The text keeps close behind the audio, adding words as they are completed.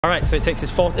Alright, so it takes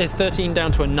his 13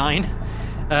 down to a 9,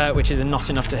 which is not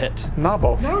enough to hit.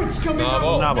 Narble. No, it's coming up.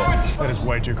 Narble. That is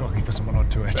way too cocky for someone on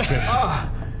 2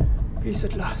 HP. Peace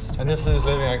at last. And this is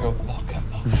leaving, I go, lock it.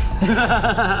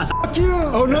 Fuck you!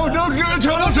 Oh no,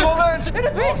 eternal torment!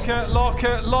 Lock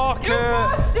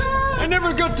it. I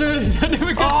never got to just go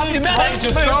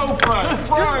for it.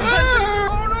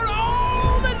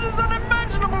 This is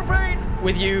unimaginable pain!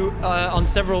 With you on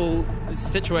several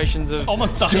situations of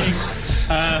almost dying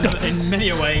in many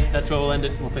a way, that's where we'll end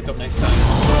it. We'll pick up next time.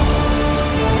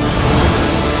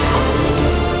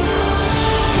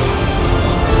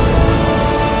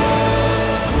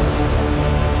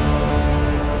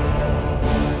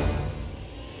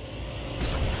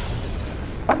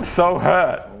 I'm so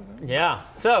hurt. Yeah.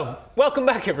 So, welcome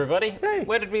back, everybody. Hey.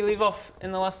 Where did we leave off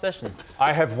in the last session?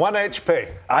 I have 1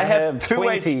 HP. I have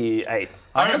 28.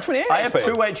 I have 28 I have 2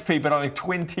 HP, but only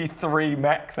 23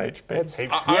 max HP. That's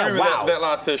heaps. I remember that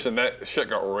last session, that shit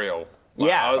got real.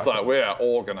 I was like, we're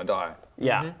all gonna die.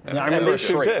 Yeah. I remember a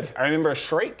shriek. I remember a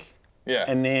shriek. Yeah.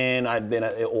 And then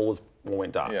it all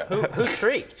went dark. Yeah. Who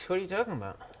shrieked? What are you talking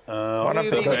about? One of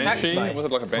the Banshee? Was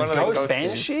it like a banshee?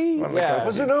 Banshee? Yeah.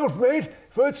 Was it an old mate?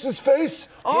 What's his face?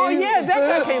 Oh yeah,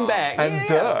 that guy came back. And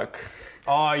Dirk.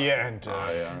 Oh yeah, and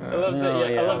I love that.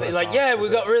 I love that. Like, we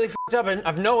got really f***ed up, and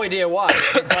I've no idea why.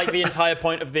 It's like the entire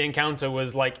point of the encounter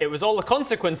was like it was all the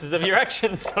consequences of your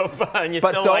actions so far, and you're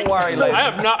still like, worry, ladies.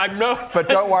 I'm not. But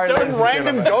don't worry, some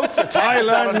random goats attack us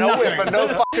out of nowhere for no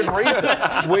fucking reason.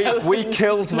 We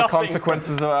killed the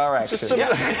consequences of our actions.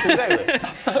 Exactly.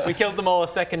 We killed them all a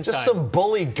second time. Just some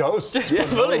bully ghosts. Just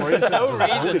bully for no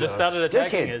reason. Just started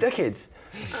attacking us. Dickheads.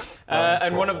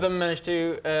 And one of them managed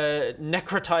to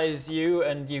necrotize you,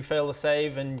 and you failed the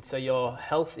save, and so your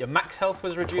max health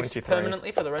was reduced 23.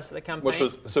 permanently for the rest of the campaign. Which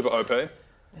was super OP.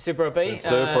 Super OP.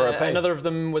 Super OP. Another of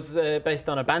them was based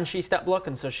on a Banshee stat block,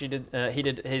 and so he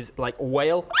did his like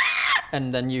wail,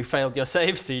 and then you failed your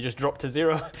save, so you just dropped to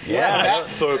 0. Yeah, That's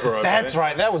super OP. That's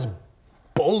right. That was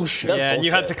bullshit. And you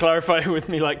had to clarify with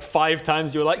me like 5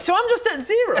 times. You were like, "So I'm just at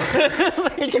 0."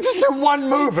 You can just do one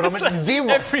move, and I'm at 0.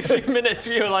 Every few minutes,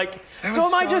 you were like, "So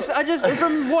am I just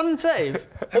from one save?"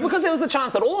 Well, because there was the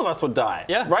chance that all of us would die.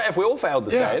 Yeah. Right, if we all failed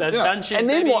the save. There's Banshees, And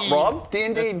then what, baby. Rob?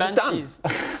 D&D There's just Banshees.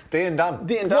 D and done.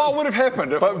 What would have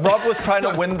happened if... But Rob was trying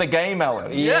to win the game,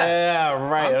 Alan. Yeah,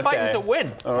 right. I'm fighting to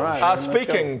win. All right.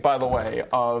 Speaking, by the way,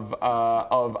 of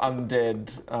undead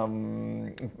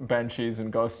banshees and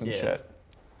ghosts and shit.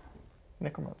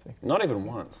 Necromancy. Not even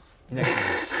once.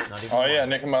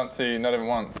 necromancy, not even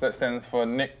once. That stands for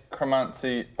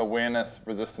Necromancy Awareness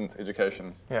Resistance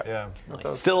Education. Yeah.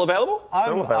 Nice. Still available? I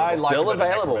like Still a bit of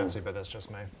available. necromancy, but that's just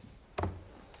me.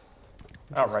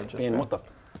 Outrageous. Ian, man. what the?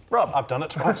 Rob, I've done it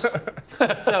twice.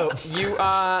 So you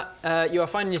are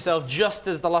finding yourself just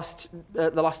as the last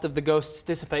of the ghosts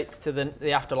dissipates to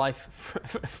the afterlife.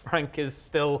 Frank is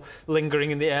still lingering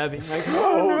in the air, being like,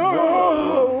 "Oh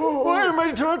no! Why am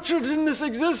I tortured in this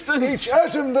existence? Each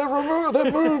atom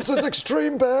that moves is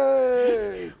extreme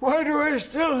pain. Why do I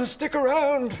still stick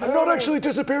around? I'm not actually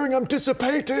disappearing. I'm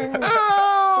dissipating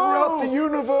throughout the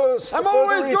universe. I'm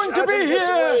always going to be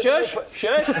here." Shush,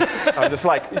 shush. I'm just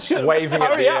like waving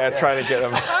at the air, trying to get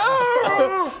him.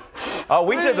 Oh,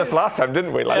 we did this last time,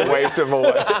 didn't we? Like waved him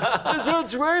away. This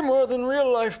hurts way more than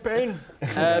real life pain.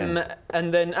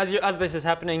 And then as this is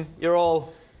happening, you're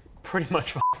all pretty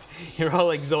much fucked. You're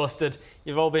all exhausted.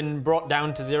 You've all been brought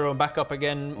down to 0 and back up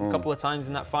again a couple of times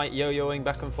in that fight, yo-yoing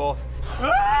back and forth.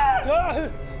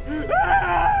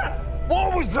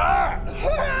 What was that?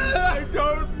 I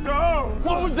don't know.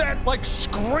 What was that, like,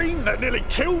 scream that nearly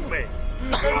killed me?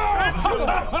 That's right.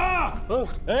 How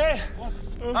was that?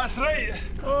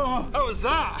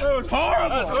 It was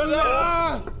horrible.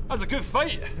 That was a good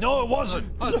fight. No, it wasn't.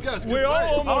 That's good We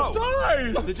all almost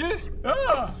died. Did you?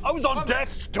 Yeah. I was on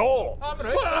death's door. I'm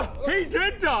right. He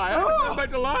did die. I'm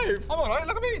back alive. I'm all right.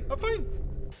 Look at me. I'm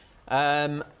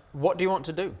fine. What do you want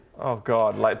to do? Oh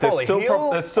god, like there's Probably still, heal,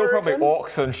 there's still probably reckon?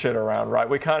 orcs and shit around, right?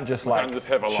 We can't just like can't just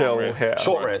have a long chill rest. here.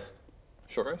 Short rest.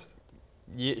 Short rest?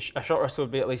 A short rest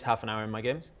would be at least half an hour in my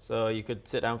games, so you could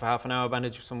sit down for half an hour,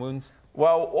 bandage some wounds.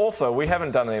 Well, also we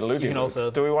haven't done any looting.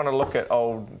 Do we want to look at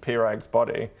old Pirag's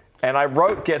body? And I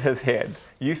wrote get his head.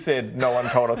 You said no one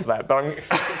told us that, but I'm going to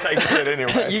take his head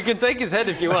anyway. You can take his head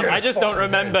if you want. I just don't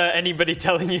remember anybody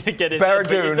telling you to get his head.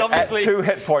 but it's Baradoon, obviously... at 2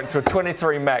 hit points with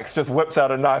 23 max, just whips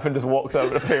out a knife and just walks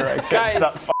over to Pirag's head and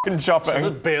starts fucking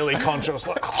chopping. Barely conscious,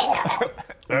 like.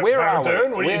 Where are we?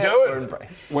 Baradoon, what are you doing?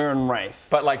 We're in Wraith.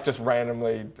 But like just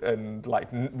randomly and like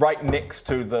right next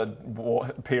to the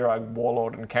Pirag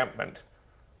warlord encampment.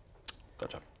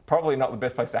 Gotcha. Probably not the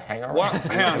best place to hang around. What?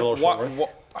 Hang on.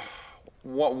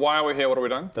 Why are we here? What are we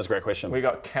doing? That's a great question. We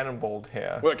got cannonballed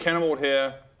here We got cannonballed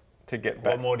here. to get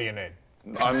back. What more do you need?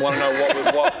 I want to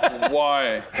know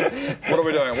why. What are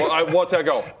we doing? What's our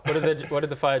goal? What did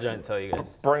the fire giant tell you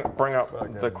guys? Bring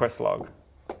up the quest log.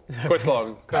 Quest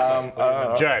log.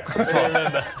 Jack.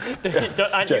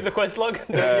 Aren't you the quest log?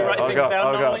 Don't you write things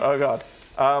down normally? Oh god.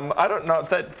 I don't know.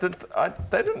 They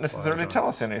didn't necessarily tell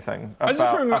us anything I about,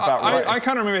 just remember. about Wraith. I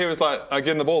kind of remember he was like, "I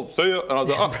get in the ball, see you," and I was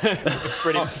like, "Oh,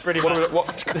 Pretty what are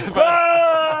much. we,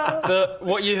 what? So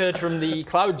what you heard from the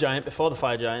cloud giant before the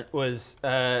fire giant was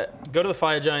go to the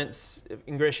fire giants,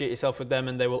 ingratiate yourself with them,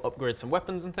 and they will upgrade some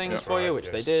weapons and things for you, which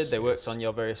they did. They worked on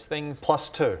your various things.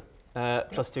 +2.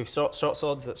 +2 short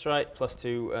swords, that's right.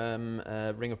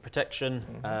 +2 ring of protection.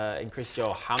 Increased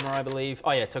your hammer, I believe.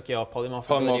 Oh yeah, took your polymorph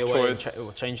ability away and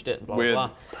changed it and blah Weird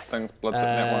blah things. Blood sitting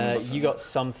in that blah. one. You got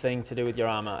something to do with your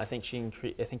armor. I think he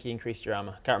increased your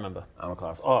armor. Can't remember. Armor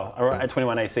class. Oh, I wrote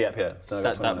 21 AC up here. So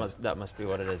That must be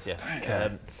what it is. Yes.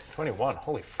 21.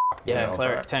 Holy f. Yeah,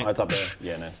 cleric tank. Oh, it's up there.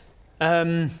 Yeah,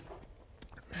 nice.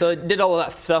 So it did all of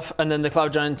that stuff, and then the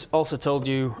cloud giant also told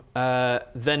you.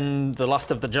 Then the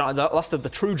last of the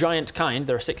true giant kind.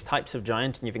 There are 6 types of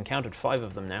giant, and you've encountered 5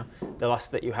 of them now. The last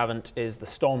that you haven't is the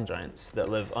storm giants that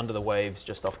live under the waves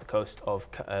just off the coast of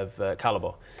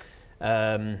Calibor.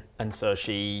 And so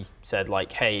she said,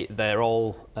 like, hey, they're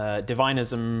all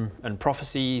diviners and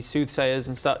prophecy soothsayers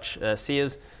and such,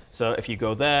 seers. So if you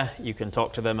go there, you can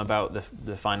talk to them about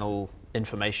the final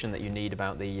information that you need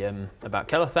about about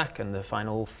Kelethak and the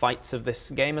final fights of this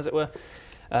game, as it were.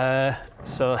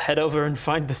 So head over and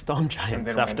find the storm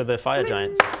giants after the fire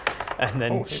giants. And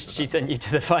then she sent you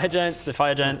to the fire giants. The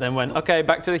fire giant then went, okay,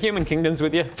 back to the human kingdoms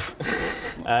with you.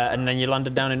 And then you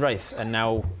landed down in Wraith. And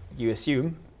now you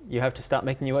assume you have to start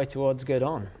making your way towards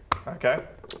Gerdon. Okay.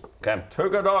 Okay. To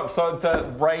Gerdon. So the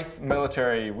Wraith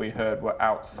military we heard were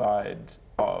outside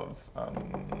of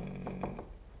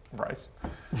Wraith.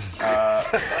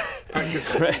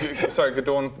 Sorry,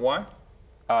 Gerdon. Why?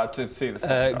 To see the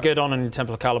storm giants. Gerdon and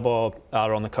Temple of Calibor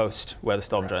are on the coast where the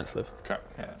storm giants live. Okay.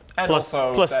 Yeah. And Plus,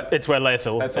 it's where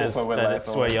Laethil is. also where and Laethil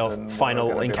it's where is your and what final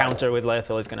we're gonna do encounter with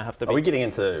Laethil is going to have to be. Are we getting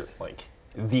into, like,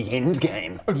 the end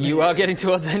game? You are getting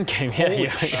towards endgame, yeah.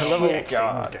 You're level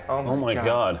God. Oh my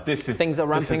god. Things are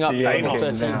ramping up.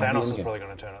 Thanos is probably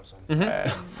going to turn up soon.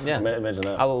 Yeah. Imagine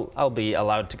that. I'll be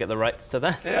allowed to get the rights to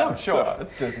that. Yeah, I'm sure.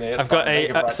 It's Disney. It's I've got fine. They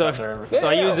give rights out to everything. so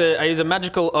I use a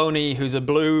magical Oni who's a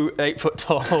blue 8-foot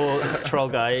tall troll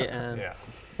guy. Yeah.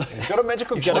 He's got a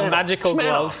magical He's got a magical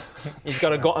glove. He's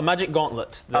got a magic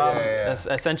gauntlet that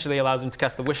essentially allows him to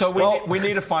cast the wish So spell. we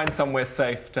need to find somewhere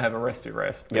safe to have a resty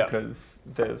rest Yeah. because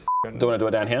there's. Do you want to do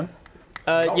it down here?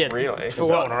 Yeah, really.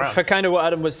 for kind of what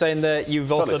Adam was saying there,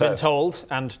 you've also Totally been safe. told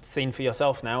and seen for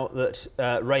yourself now that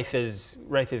Wraith is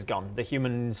gone. The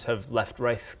humans have left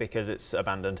Wraith because it's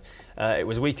abandoned. It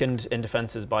was weakened in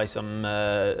defences by some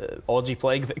orgy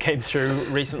plague that came through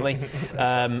recently,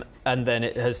 and then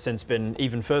it has since been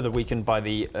even further weakened by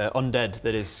the undead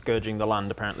that is scourging the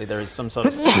land. Apparently, there is some sort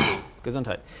of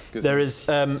Gesundheit. There is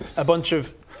a bunch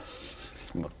of.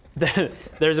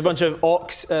 There's a bunch of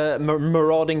orcs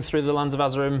marauding through the lands of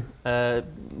Azerim,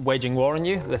 waging war on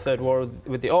you, the third war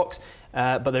with the orcs.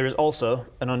 But there is also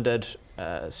an undead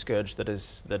scourge that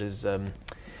is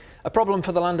a problem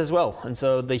for the land as well. And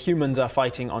so the humans are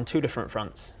fighting on 2 different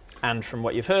fronts. And from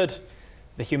what you've heard,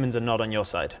 the humans are not on your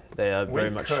side. They are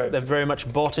very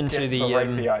much bought into the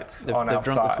Wraithites on they've our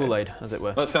drunk the side. Kool-Aid, as it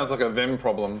were. That sounds like a them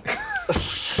problem.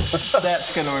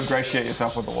 That's going to ingratiate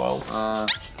yourself with the world.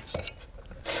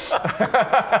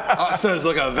 That sounds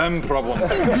like a them problem.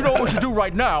 You know what we should do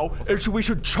right now? We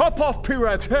should chop off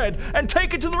Pirag's head and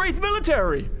take it to the Wraith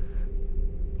military.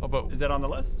 Oh, but Is that on the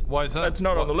list? why is that? That's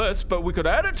not on the list, but we could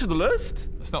add it to the list.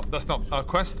 That's not our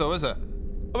quest, though, is it?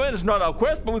 I mean, it's not our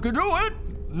quest, but we could do it.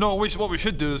 No, what we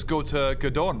should do is go to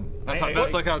Gerdon.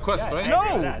 That's like our quest, right?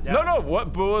 No.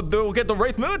 What? But we'll get the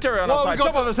Wraith military on our side.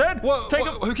 Chop on his head. Take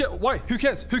him Who cares? Why? Who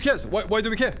cares? Who cares? Why do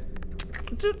we care?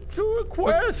 to a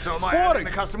quest. So am I adding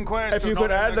the custom quest? If or you not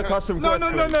could add the custom No,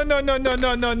 quest.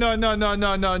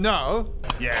 no.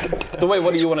 Yeah. So wait,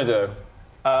 what do you want to do?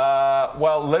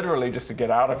 Well, literally, just to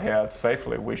get out of here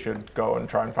safely, we should go and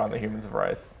try and find the humans of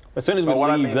Wraith. As soon as we But what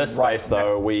I leave mean this right space,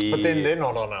 though, we... But then they're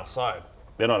not on our side.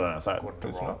 They're not on our side.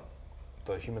 According to Rob.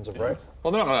 The humans of Wraith.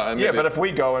 Well, they're not gonna. Yeah, but if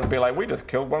we go and be like, we just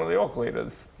killed one of the orc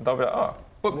leaders, they'll be like, oh.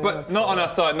 But not on our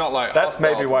side, not like. That's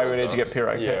hostile maybe why we towards need to get us.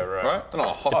 Pirag Yeah, here. right. Right? They're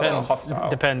not hostile. They're hostile.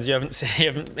 Depends. You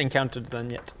haven't encountered them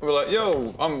yet. We're like,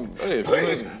 yo, hey,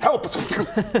 Please help us.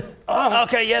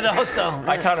 Okay, yeah, they're hostile.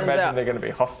 I can't imagine they're going to be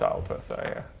hostile per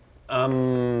se.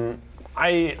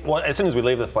 Yeah. Well, as soon as we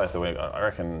leave this place, though, I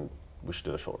reckon we should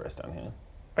do a short rest down here.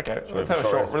 Okay, let's have a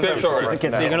short rest. So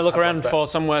you're going to look around for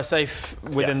somewhere safe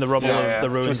within the rubble of the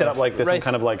ruins. Should we set up like this some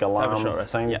kind of like alarm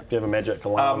thing? Yeah. Do you have a magic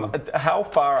alarm? How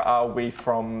far are we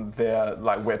from there,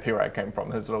 like where Pirag came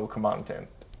from, his little command tent?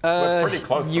 We're pretty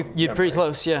close. You're pretty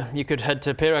close, yeah. You could head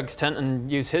to Pirag's tent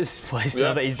and use his place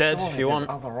now that he's dead if you want.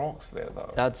 There's other rocks there,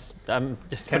 though. That's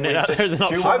just putting it out there as an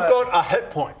option. I've got a hit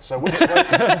point, so which way? Do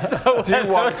you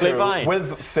want to, fine.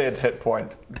 with said hit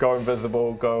point, go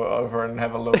invisible, go over and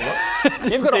have a little look?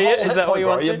 You've got a whole Is that what you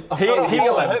want to?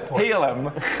 Heal him.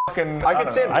 Fucking, I can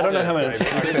send. I don't know how many.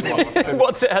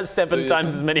 What's it has 7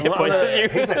 times as many hit points as you?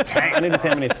 He's a tank. I need to see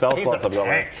how many spell He's slots a I've got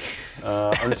tank. left.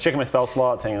 I'm just checking my spell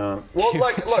slots. Hang on. Well,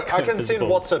 look, I can send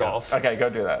what's it off. Okay, go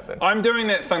do that then. I'm doing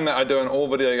that thing that I do in all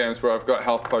video games where I've got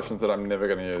health potions that I'm never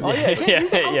going to use. Oh yeah,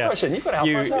 use a health potion. You've got a health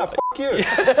potion. Nah, fuck you.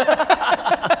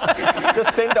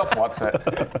 Just send off what's it.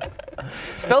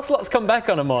 Spell slots come back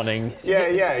on a morning. Yeah,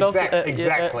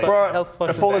 exactly. Bro,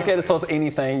 if Baldur's Gate has taught us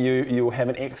anything, you have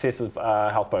an excess of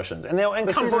health potions, and they're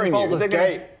This isn't encumbering you. Baldur's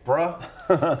Gate, bruh.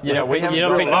 You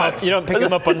don't pick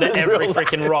them up under every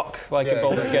freaking rock like a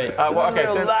Baldur's Gate. Okay,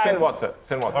 send what's it.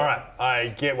 Send what's it. All right, I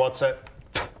get what's it.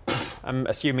 I'm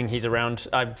assuming he's around.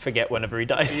 I forget whenever he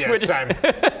dies. Yeah, same.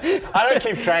 I don't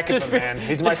keep track of him, man.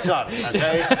 He's my son,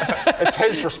 okay? It's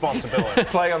his responsibility.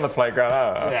 Play on the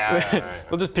playground. Yeah.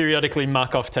 We'll just periodically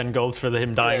mark off 10 gold for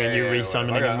him dying and you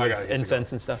re-summoning him with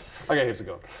incense and stuff. Okay, here's a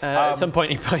gold. At some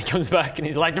point he probably comes back and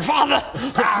he's like, Father,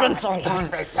 it's been so long. It's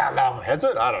been so long. Has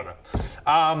it? I don't know.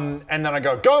 And then I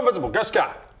go invisible, go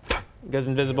scout. Goes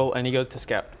invisible and he goes to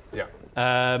scout. Yeah.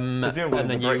 And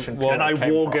then you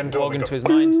walk into his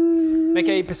mind. Make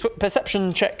a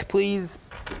perception check, please.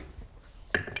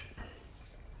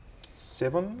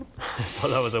 7. So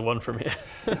that was a 1 from here.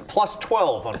 Plus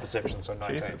 12 on perception, so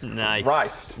 19. Jesus. Nice.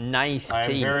 Right. Nice I am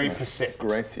team. very percept.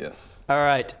 Gracious. All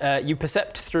right. You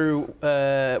percept through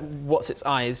what's its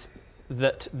eyes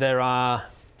that there are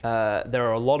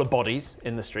a lot of bodies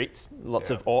in the streets. Lots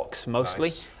of orcs, mostly.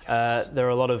 Nice. Yes. There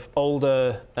are a lot of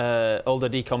older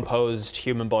decomposed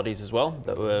human bodies as well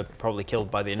that were probably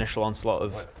killed by the initial onslaught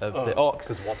of the orcs.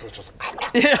 Because what's it just...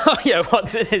 Yeah,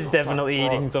 Watson is definitely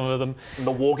eating some of them. And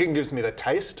the walking gives me the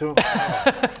taste too.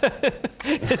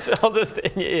 It's all just,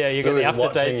 yeah, you get the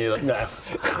aftertaste. You're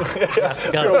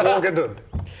walking to...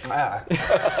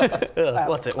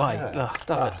 What's it? Why? Oh,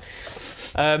 stop it.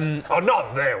 Oh,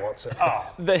 not there, what's it? Oh.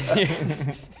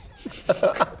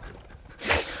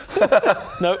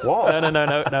 No.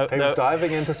 He was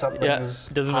diving into something. Yeah,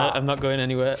 doesn't matter. I'm not going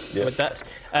anywhere with that.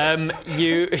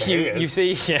 You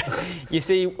see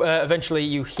eventually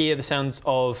you hear the sounds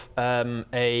of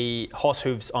a horse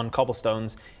hooves on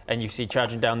cobblestones, and you see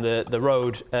charging down the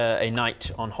road a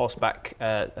knight on horseback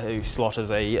who slaughters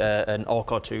an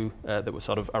orc or two that was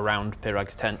sort of around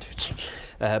Pirag's tent.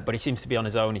 But he seems to be on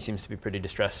his own. He seems to be pretty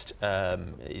distressed.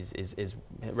 His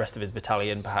rest of his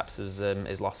battalion perhaps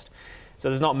is lost. So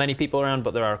there's not many people around,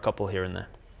 but there are a couple here and there.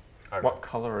 What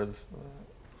colour is...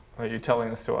 Are you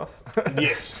telling this to us?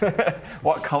 Yes.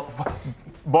 What colour...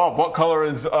 Bob, what colour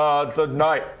is the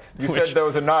knight? You said there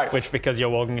was a knight. Which, because you're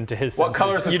walking into his What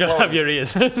colour is his you don't clothes? have your ears.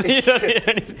 So you don't hear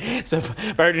anything. So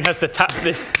Baradun has to tap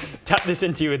this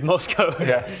into you with Morse code.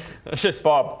 Yeah. It's just...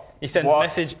 Bob. He sends a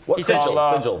message. What sigil?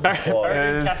 Baradun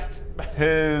casts...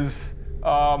 His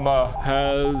armour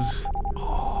has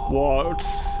what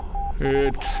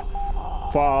it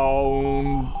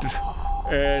found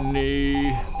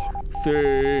anything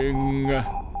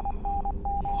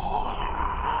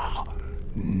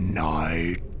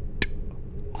Night.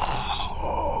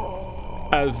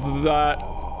 as that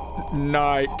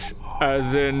night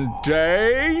as in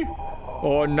day,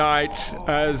 or night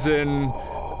as in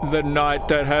the night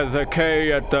that has a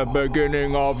K at the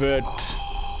beginning of it?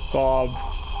 Bob,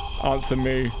 answer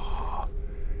me.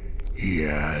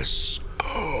 Yes.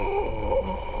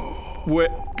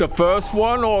 With the first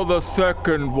one or the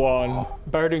second one?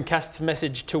 Baradun casts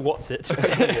message to What's-It.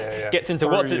 Gets into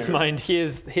What's-It's mind.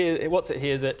 What's-It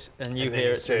hears it, and you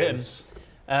hear it to him.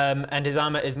 And his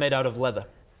armor is made out of leather.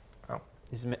 Oh.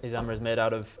 His armor is made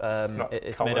out of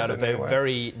it's made out of a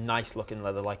very nice looking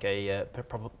leather, like a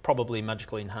probably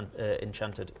magically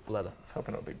enchanted leather. I was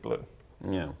hoping it would be blue.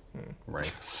 Yeah.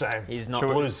 Right. Same. He's not.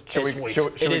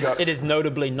 It is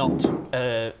notably not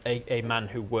a man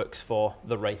who works for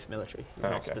the Wraith military. He's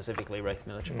not specifically Wraith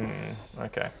military.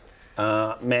 Okay.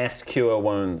 Mass cure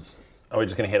wounds. Are we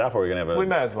just going to head up, or are we going to have a... We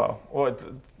may as well.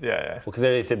 Yeah. Well, because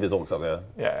they said there's orcs up there.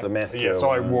 Yeah. So mass cure so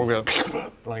I wounds. walk in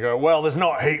and I go, well, there's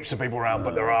not heaps of people around,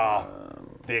 but there are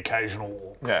the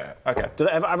occasional... Yeah, okay.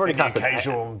 I've already casted...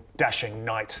 occasional dashing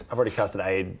knight. I've already casted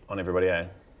aid on everybody, eh?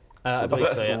 I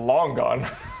believe so, yeah. Long gone.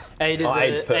 Aid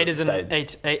is an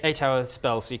stage. 8-hour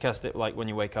spell, so you cast it like when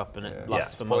you wake up, and it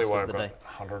lasts for most of the day.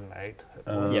 108.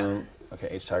 Yeah.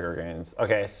 Okay, each target regains.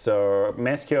 Okay, so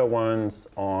mass cure wounds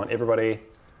on everybody.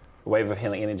 A wave of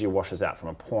healing energy washes out from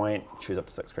a point. Choose up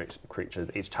to 6 creatures.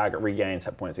 Each target regains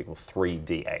hit points equal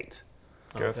 3d8.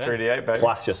 Go 3d8, baby.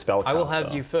 Plus your spellcaster. I will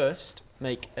have you first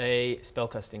make a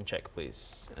spellcasting check,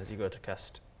 please, as you go to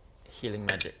cast healing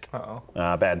magic. Uh-oh.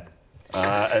 Bad.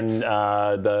 And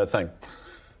the thing.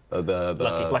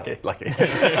 Lucky.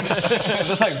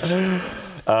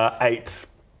 8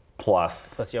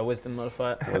 plus. Plus your wisdom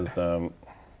modifier. Wisdom.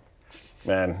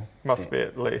 Man. Must be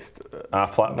at least.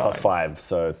 Plus 5,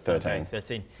 so 13. Okay,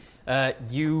 13.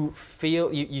 You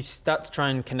feel you start to try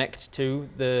and connect to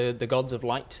the gods of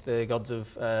light, the gods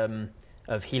of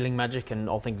healing magic and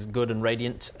all things good and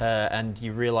radiant, and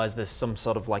you realize there's some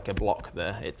sort of like a block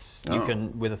there. You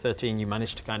can, with a 13, you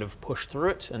manage to kind of push through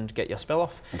it and get your spell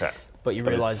off. Okay. But you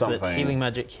realize that healing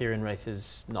magic here in Wraith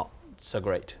is not so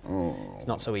great. It's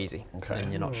not so easy. Okay.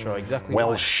 And you're not sure exactly Well,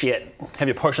 why. shit. Have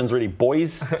your potions ready,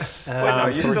 boys? Wait, no,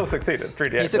 you still succeeded.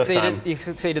 3d8. You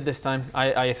succeeded this time.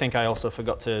 I think I also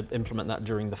forgot to implement that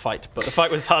during the fight, but the fight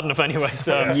was hard enough anyway,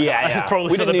 so yeah.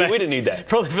 probably We for the best. we didn't need that.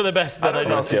 Probably for the best that I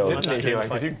didn't need didn't healing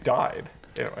because you died.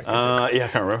 Anyway, Yeah, I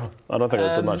can't remember. I don't think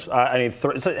I did much. I need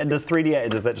so does 3d8,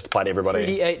 does that just apply to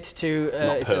everybody? 3d8 to,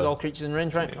 it says all creatures in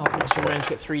range, right? All creatures in range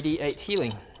get 3d8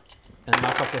 healing. And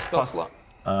mark off your spell slot.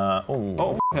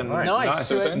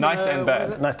 Nice. Nice and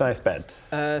bad. Nice, bad.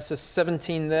 So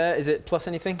 17 there. Is it plus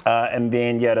anything? And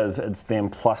then, it's then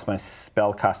plus my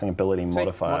spell casting ability Sweet.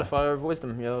 modifier. Modifier of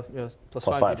wisdom. You're plus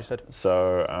 5, you just said.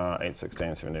 So 8,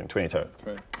 16, 17, 22.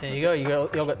 There you go. You all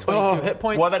got 22 hit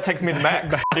points. Well, that takes me to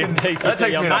max. That takes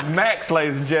me to max,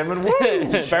 ladies and gentlemen. Woo!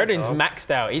 Baradin's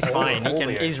maxed out. He's fine.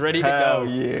 He's ready to Hell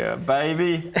go. yeah,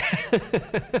 baby.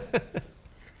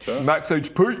 Max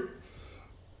HP.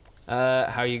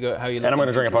 How you go? And I'm going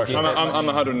to drink a potion. I'm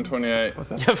 128.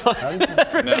 You're fine.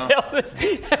 Everybody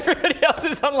else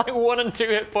is on like 1 and 2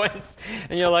 hit points,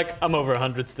 and you're like, I'm over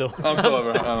 100 still. I'm still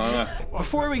over.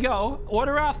 Before we go, what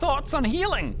are our thoughts on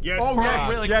healing? Yes,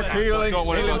 Healing. Don't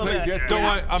worry,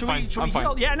 I'm fine. Should we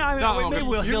heal? Yeah, no, maybe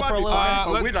we'll heal for a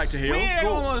little bit. We'd like to heal. We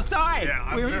almost died.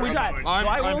 Yeah, we died. So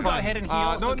I will go ahead and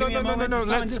heal. So give me a moment to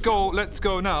summon this. Let's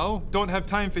go now. Don't have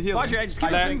time for healing. Roger, just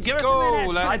give us a minute.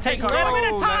 It takes a little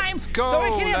bit of time. So we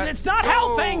can heal. It's not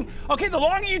helping. Okay, the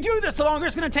longer you do this, the longer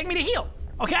it's going to take me to heal.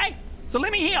 Okay? So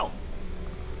let me heal.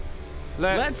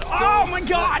 Let's go. Oh my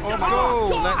God! Let's Oh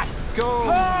go. God! Let's go.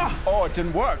 Oh, it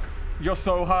didn't work. You're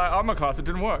so high armor class, it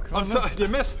didn't work. I'm sorry, you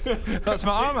missed. That's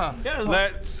my armor.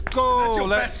 Let's go. That's your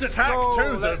best attack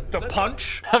too, the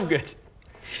punch. I'm good.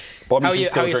 Bob, How are you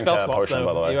your drink spell slots potion,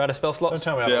 by the though? way. You out of spell slots?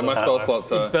 Don't tell me Yeah, my spell slots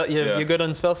are. You're good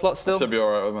on spell slots still? Should be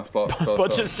alright with my spell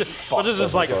Bodge slots. is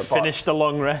just like finished a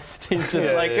long rest. He's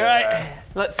just like, all right,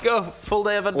 let's go. Full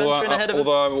day of adventuring ahead of us.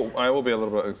 Although I will be a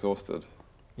little bit exhausted.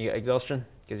 You get exhaustion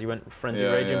because you went frenzy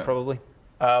raging probably.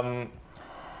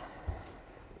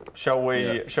 Shall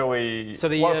we? So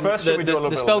first, should we do a little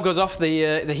the spell goes off.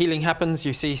 The healing happens.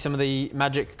 You see some of the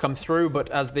magic come through, but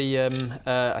as the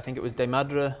I think it was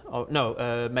Demadra,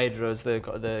 Maedra is the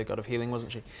god of healing,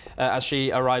 wasn't she? As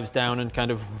she arrives down and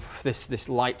kind of this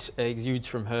light exudes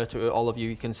from her to all of you,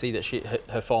 you can see that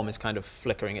her form is kind of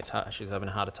flickering. She's having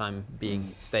a harder time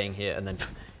staying here, and then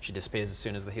she disappears as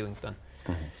soon as the healing's done.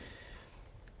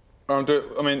 Do we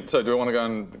want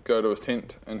to go to his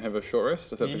tent and have a short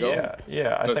rest? Is that the goal?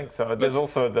 Yeah, I think so. There's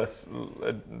also this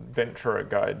adventurer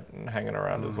guide hanging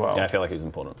around as well. Yeah, I feel like he's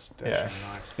important. Yeah.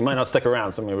 He might not stick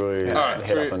around, so maybe we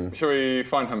head up and... Should we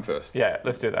find him first? Yeah,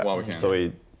 let's do that. While we can. So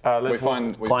we... Let's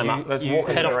climb up. Let's you walk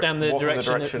head off down the walk in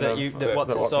direction that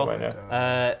Watson saw. went,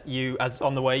 You, as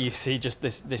on the way, you see just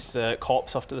this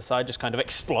corpse off to the side just kind of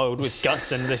explode with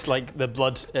guts, and this like the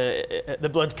blood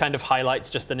kind of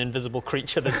highlights just an invisible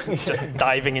creature that's just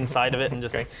diving inside of it, and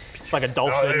just like a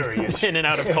dolphin in and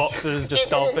out of corpses,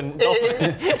 just dolphin.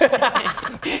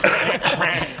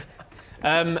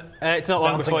 It's not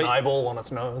long before an eyeball on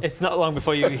its nose. It's not long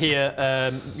before you hear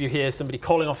somebody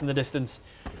calling off in the distance.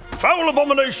 Foul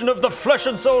abomination of the flesh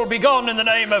and soul, be gone in the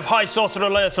name of High Sorcerer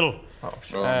Laethal.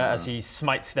 As he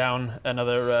smites down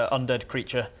another undead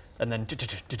creature and then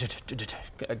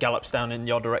gallops down in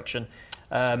your direction.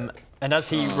 And as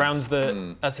he rounds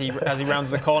the rounds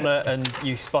the corner and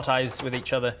you spot eyes with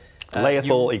each other.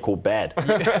 Laethal equal bad.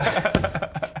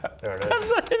 There it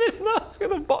is. It is not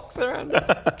with a box around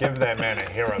it. Give that man a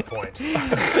hero point.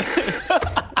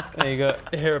 There you go,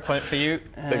 a hero point for you.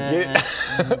 Thank you.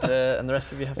 And the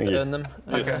rest of you have to earn them.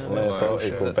 Laethal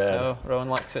equal bad. So Rowan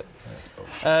likes it.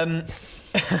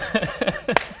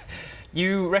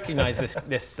 You recognise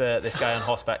this guy on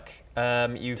horseback.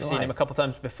 You've seen him a couple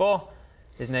times before.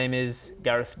 His name is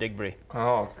Gareth Digbury.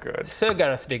 Oh, good. Sir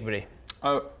Gareth Digbury.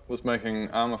 I was making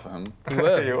armor for him. You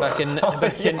were back in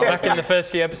the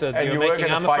first few episodes. And you were making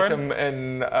armor for him.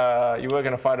 You were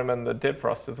going to fight him in the Dead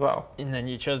Frost as well. And then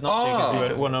you chose not to because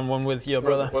you were one-on-one with your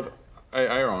brother. With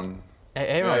Aaron.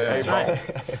 Aaron, that's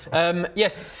right.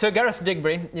 Yes, Sir Gareth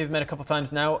Digbury, you've met a couple of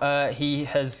times now. He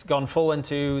has gone full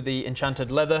into the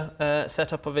enchanted leather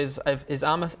setup of his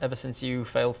armour ever since you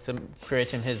failed to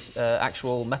create him his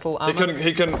actual metal armour.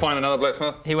 He couldn't find another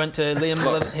blacksmith. He went to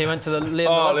Liam. He went to the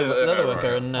Liam the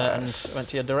Leatherworker and went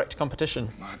to your direct competition.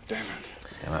 Oh, damn it.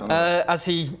 As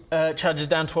he charges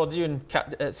down towards you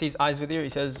and sees eyes with you, he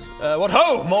says, "What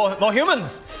ho! More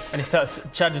humans!" And he starts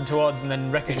charging towards, and then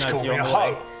recognises you on the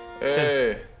way. Hey.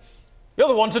 Says, "You're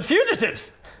the wanted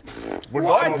fugitives."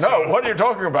 What? No, what are you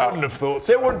talking about? Wouldn't have thought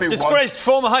There would be Disgraced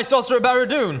former High Sorcerer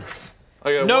Baradoon.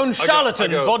 Known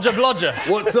charlatan, Bodger Blodger.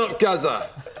 What's up, Gaza?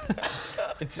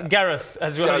 It's Gareth,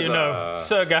 as well you know.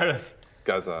 Sir Gareth.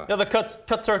 Gaza. You're the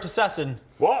cutthroat assassin.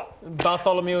 What?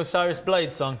 Bartholomew Osiris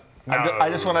Blade song. No. I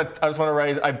just want to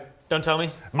raise. Don't tell me.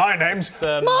 My name's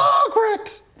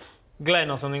Margaret.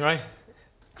 Glenn or something, right?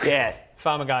 Yes.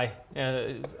 Farmer guy.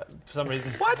 Yeah, for some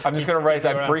reason. What? I'm just going to raise.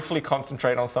 I briefly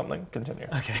concentrate on something. Continue.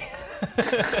 Okay.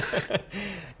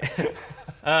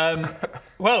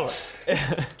 Well,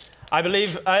 I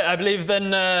believe then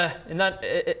in that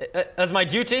as my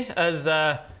duty as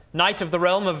Knight of the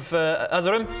Realm of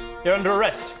Azurim, you're under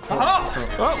arrest. Aha!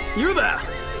 Oh, you there.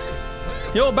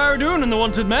 You're Baradoon and the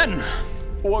Wanted Men.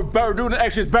 Well, Baradoon,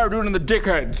 actually, it's Baradoon and the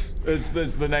Dickheads. It's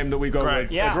the name that we go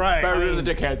with. Yeah. Great. Baradoon and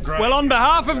the Dickheads. Well, on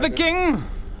behalf of the king,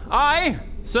 I,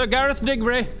 Sir Gareth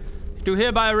Digbury, do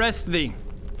hereby arrest thee.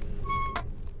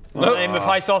 In the name of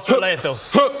High Sorcerer Laethil.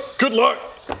 Good luck.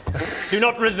 Do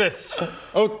not resist.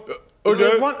 Oh, okay.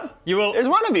 There's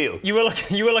one of you. You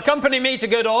will accompany me to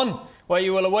Godorn, where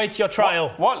you will await your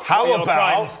trial. What? How for your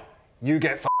about crimes. you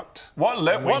get fucked? What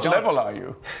level are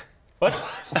you? What?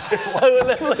 What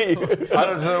level are you? I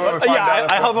don't know.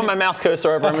 I hover my mouse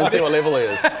cursor over him and see what level he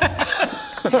is.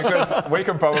 Because we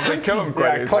can probably kill him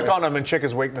quite Yeah, click on him and check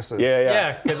his weaknesses.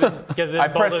 Yeah, because in I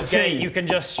pressed Baldur's T. Gate, you can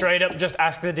just straight up just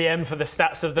ask the DM for the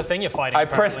stats of the thing you're fighting. I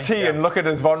press T and look at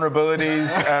his vulnerabilities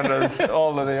and his,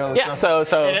 all of the other Yeah, stuff.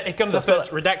 So it comes up as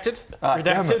redacted,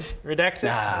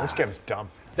 redacted. This game's dumb.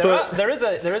 There is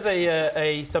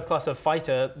a subclass of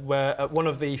fighter where one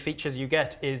of the features you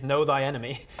get is know thy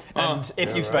enemy, and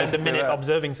if you spend a minute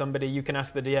observing somebody, you can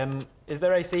ask the DM, is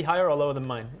their AC higher or lower than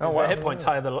mine? Is their hit points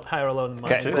higher or lower than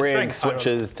mine? Okay, Is their Greg strength higher or-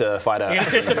 switches to fighter. You're gonna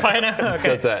switch to fighter?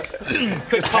 Okay. Does that.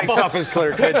 Quick Takes off his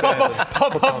clear headband.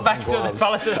 pop off back to the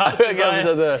Palace of Hearts I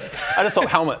Desire. just thought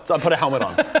helmets. I put a helmet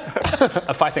on.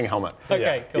 A fighting helmet.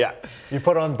 Okay, cool. Yeah. You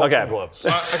put on boxing Okay. gloves.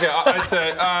 Okay, I'd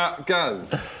say,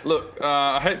 Gaz, look,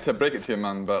 I hate to break it to you,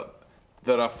 man, but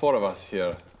there are 4 of us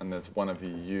here, and there's one of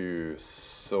you,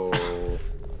 so...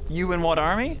 You in what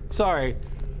army? Sorry.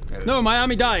 No, my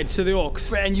army died to the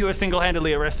orcs. And you are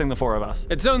single-handedly arresting the 4 of us.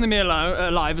 It's only me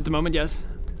alive at the moment, yes.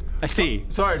 I see.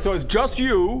 Sorry, so it's just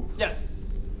you, Yes.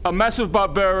 a massive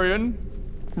barbarian,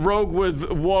 rogue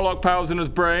with warlock powers in his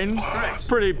brain,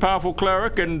 pretty powerful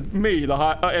cleric, and me, the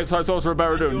ex-high sorcerer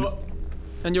Baradoon.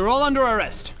 And you're all under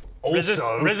arrest. Also, just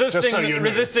so you know,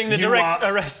 resisting the you direct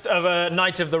are- arrest of a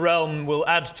Knight of the Realm will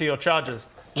add to your charges.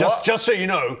 Just so you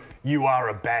know, you are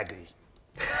a baddie.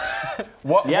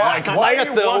 What? Like Why are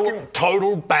you Laethil, working?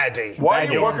 total baddie. Why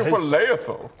are you working for His-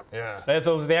 Laethil? Yeah.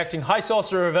 Laethil's the acting High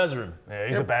Sorcerer of Ezrin. Yeah,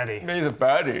 he's a baddie. He's a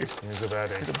baddie. He's a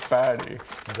baddie. Baddie.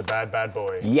 He's a bad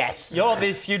boy. Yes. You're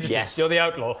the fugitive. Yes. You're the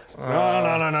outlaw.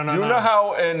 No. You know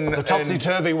how in It's a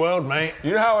topsy-turvy world, mate.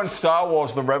 You know how in Star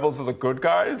Wars the rebels are the good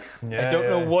guys? Yeah, I don't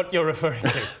know what you're referring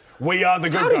to. We are the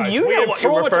good do guys. you We know have what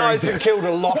you're referring traumatized and killed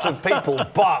a lot of people,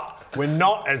 but we're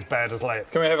not as bad as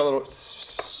Laethil. Can we have a little...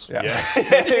 Yeah.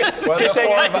 Well,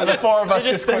 the 4 of us He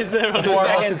just stays there on the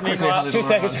seconds. Meanwhile, 2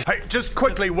 seconds. Hey, just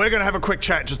quickly, we're going to have a quick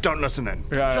chat. Just don't listen in.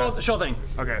 Sure thing.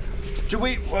 Okay.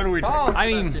 What do we do? I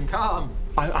mean, calm.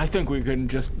 I think we can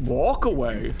just walk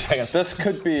away. This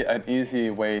could be an easy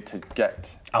way to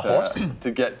get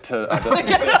to get to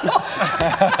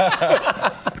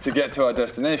to get to our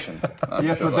destination.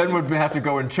 Yes, but then we'd have to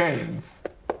go in chains.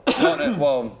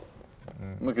 Well,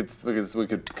 we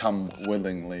could come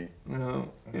willingly.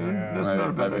 That's not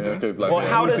a bad idea. Well,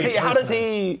 how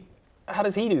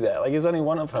does he do that? Like, there's only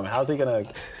one of them. How's he gonna?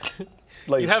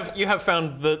 Like, You have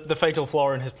found the fatal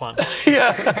flaw in his plan.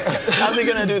 yeah. How's he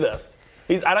gonna do this?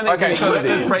 I don't think Okay, he's so gonna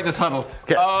let's break this huddle.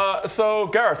 So,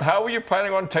 Gareth, how are you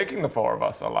planning on taking the 4 of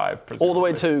us alive? all the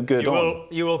way to Gurdon.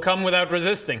 You will come without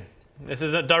resisting. This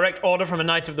is a direct order from a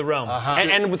Knight of the Realm.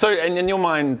 And so, in your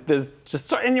mind, there's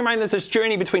this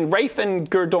journey between Wraith and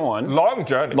Gurdon. Long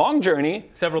journey. Long journey.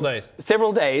 Several days.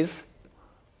 Several days,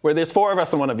 where there's 4 of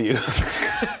us and 1 of you,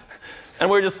 and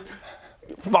we're just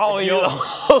following you the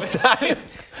whole time.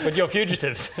 But you're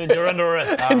fugitives, and you're under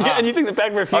arrest. And you think the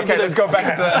fact we're fugitives... Okay, let's go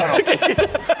back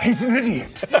to He's an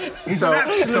idiot. He's an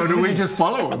absolute So do we just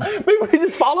follow him? Maybe we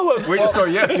just follow him. We just go,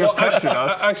 yes, you've questioned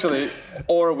us. Actually,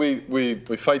 or we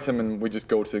fight him and we just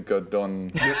go to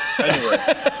Gurdon anyway.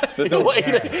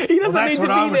 He doesn't that's need what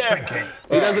to I be was there. thinking.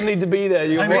 He doesn't need to be there.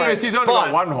 You Because he's only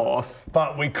got 1 horse.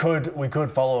 But we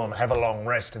could follow him, have a long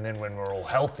rest, and then when we're all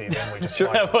healthy, then we just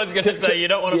I fight. was going to say, you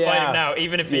don't want to fight him now,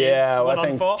 even if he is 1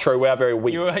 on 4. True, we are very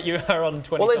weak. You are on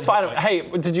 20. Well, it's fine. Hey,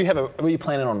 were you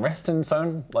planning on resting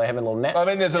soon? Like having a little nap? I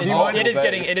mean, there's a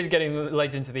It is getting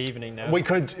late into the evening now. We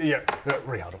could,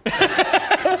 rehuddle.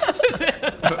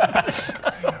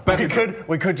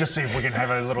 we could just see if we can have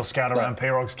a little scout around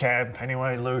Pirog's camp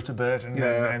anyway, loot a bit,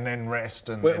 and then rest.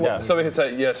 And So we could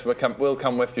say, yes, we'll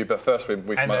come with you, but first we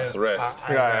must rest.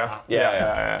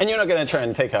 Yeah. And you're not going to try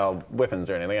and take our weapons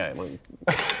or anything, eh?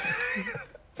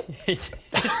 He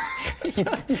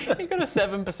got a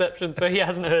 7 perception, so he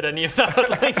hasn't heard any of that.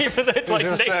 Even though it's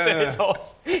next to his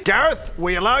horse. Gareth,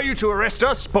 we allow you to arrest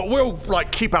us, but we'll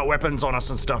keep our weapons on us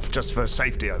and stuff just for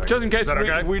safety, I think. Just in case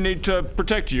okay? we need to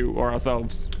protect you or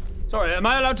ourselves. Sorry, am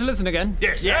I allowed to listen again?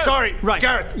 Yes. Sorry, Right.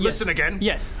 Gareth, Yes. listen again.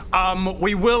 Yes.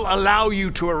 We will allow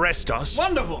you to arrest us.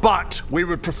 Wonderful. But we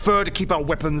would prefer to keep our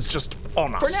weapons just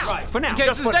on us. For now. Right, for now. In case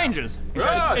Just there's for now. dangers.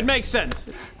 It makes sense.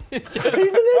 He's an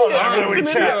idiot.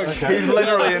 He's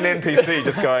literally an NPC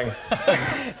just going.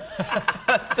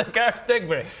 So Gareth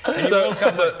Digbury.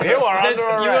 you are under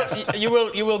arrest. You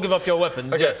will give up your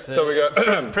weapons. Okay, yes. so we go.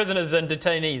 Prisoners and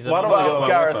detainees. Why don't we go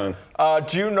Gareth,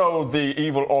 do you know the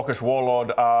evil orcish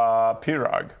warlord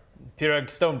Pirag? Pirag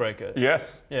Stonebreaker.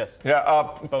 Yes. Yes. Yeah.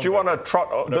 Do you want to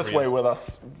trot this he way is. with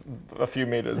us a few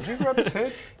meters? Did you grab his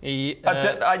head?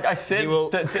 I said.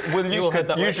 will head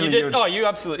that way. Usually you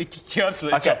absolutely chopped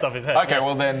off his head. Okay.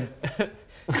 Well then.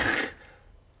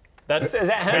 Is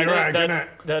that Pirag, isn't it?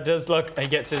 That does look. He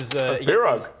gets his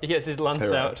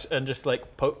lance out and just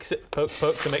poke to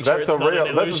make sure That's it's not an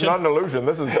illusion. This is not an illusion.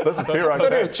 This is Pirag. I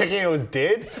thought he was checking it was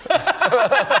dead.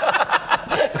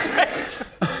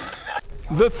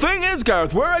 The thing is,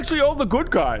 Gareth, we're actually all the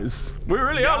good guys. We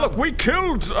really are. Look, we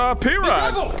killed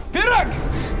Pirag. Pirag!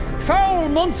 Foul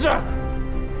monster!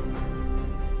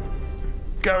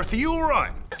 Gareth, are you all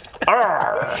right?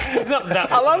 It's not that.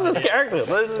 I love this character.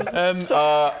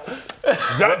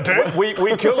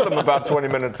 We killed him about 20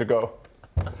 minutes ago.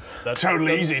 That's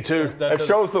totally easy too. It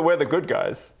shows that we're the good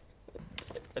guys.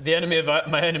 The enemy of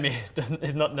my enemy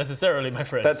is not necessarily my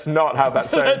friend. That's not how that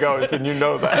saying goes, and you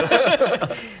know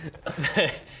that.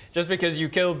 Just because you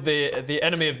killed the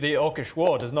enemy of the Orcish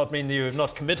war does not mean that you have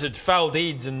not committed foul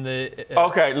deeds in the.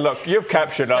 Okay, look, you've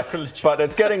captured us, but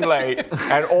it's getting late,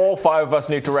 and all 5 of us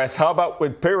need to rest. How about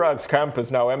with Pirag's camp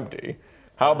is now empty?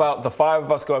 How about the 5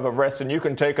 of us go have a rest, and you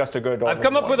can take us to Gurdon? I've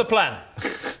come up with a plan.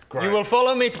 Great. You will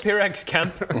follow me to Pirag's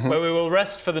camp, where we will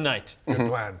rest for the night. Good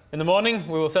plan. In the morning,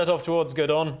 we will set off towards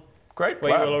Gurdon, Great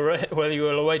where plan. you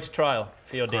will await trial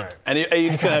for your deeds. And are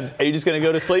you just gonna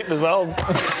go to sleep as well?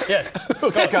 Yes.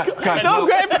 Guys, No,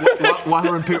 great.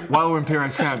 while we're in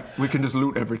Pirag's camp, we can just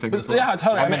loot everything as well. Yeah,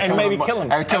 totally. And maybe kill him.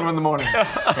 And kill him in the morning.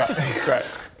 Great.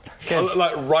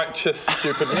 Like righteous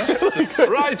stupidness.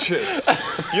 Righteous.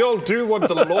 You'll do what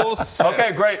the law says.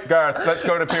 Okay, great, Gareth. Let's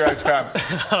go to Pirag's camp.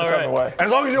 Just on the way. As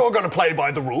long as you're all going to play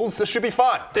by the rules, this should be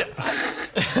fine.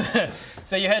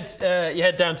 So you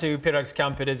head down to Pirag's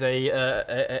camp. It is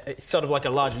a sort of like a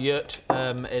large yurt.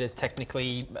 It is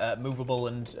technically movable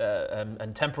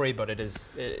and temporary, but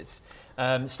it's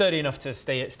sturdy enough to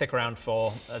stick around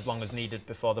for as long as needed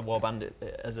before the warband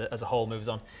as a whole moves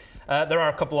on. There are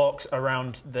a couple orcs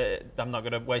around. I'm not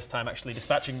going to waste time actually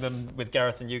dispatching them with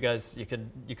Gareth and you guys. You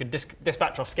can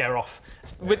dispatch or scare off,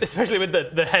 especially with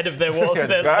the head of their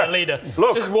leader.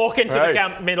 Look, just walk into the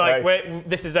camp and be like, "Wait,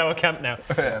 this is our camp now,"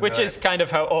 which is kind of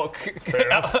how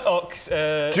orcs.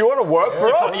 Do you want to work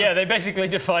for us? Yeah, they basically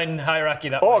define hierarchy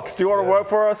that way. Orcs, do you want to work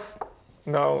for us?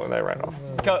 No, and they ran off.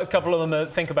 A couple of them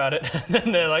think about it, and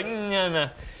then they're like, nah,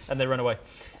 and they run away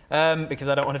because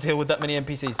I don't want to deal with that many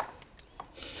NPCs.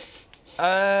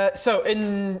 So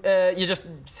you're just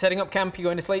setting up camp. You're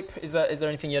going to sleep. Is there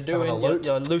anything you're doing?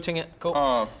 You're looting it. Cool.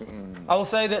 I will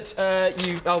say that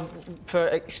for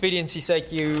expediency's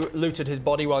sake, you looted his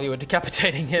body while you were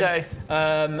decapitating him.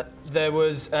 There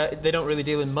was they don't really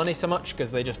deal in money so much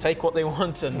because they just take what they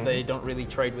want and they don't really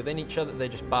trade within each other. They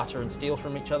just barter and steal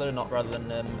from each other, not rather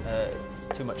than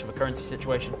too much of a currency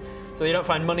situation. So you don't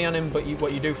find money on him, but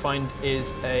what you do find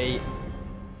is a...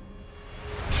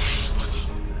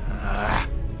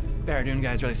 This Baradun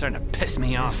guy's really starting to piss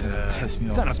me off.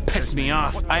 Starting to piss me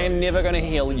off. I am never going to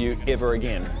heal you ever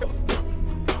again.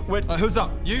 Wait, who's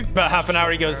up? You? About half an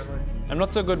hour he goes, I'm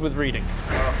not so good with reading.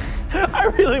 I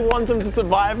really want him to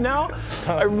survive now.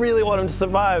 I really want him to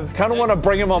survive. Kind of want to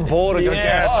bring him on board and go,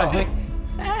 Gareth.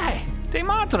 Hey,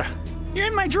 Demantra, you're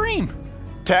in my dream.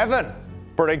 Tavern,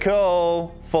 pretty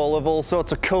cool, full of all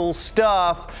sorts of cool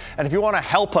stuff. And if you want to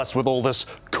help us with all this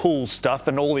cool stuff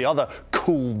and all the other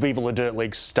cool Viva La Dirt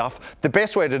League stuff, the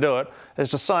best way to do it is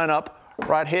to sign up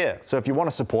right here. So if you want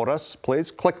to support us, please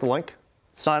click the link,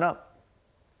 sign up.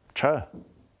 Ciao.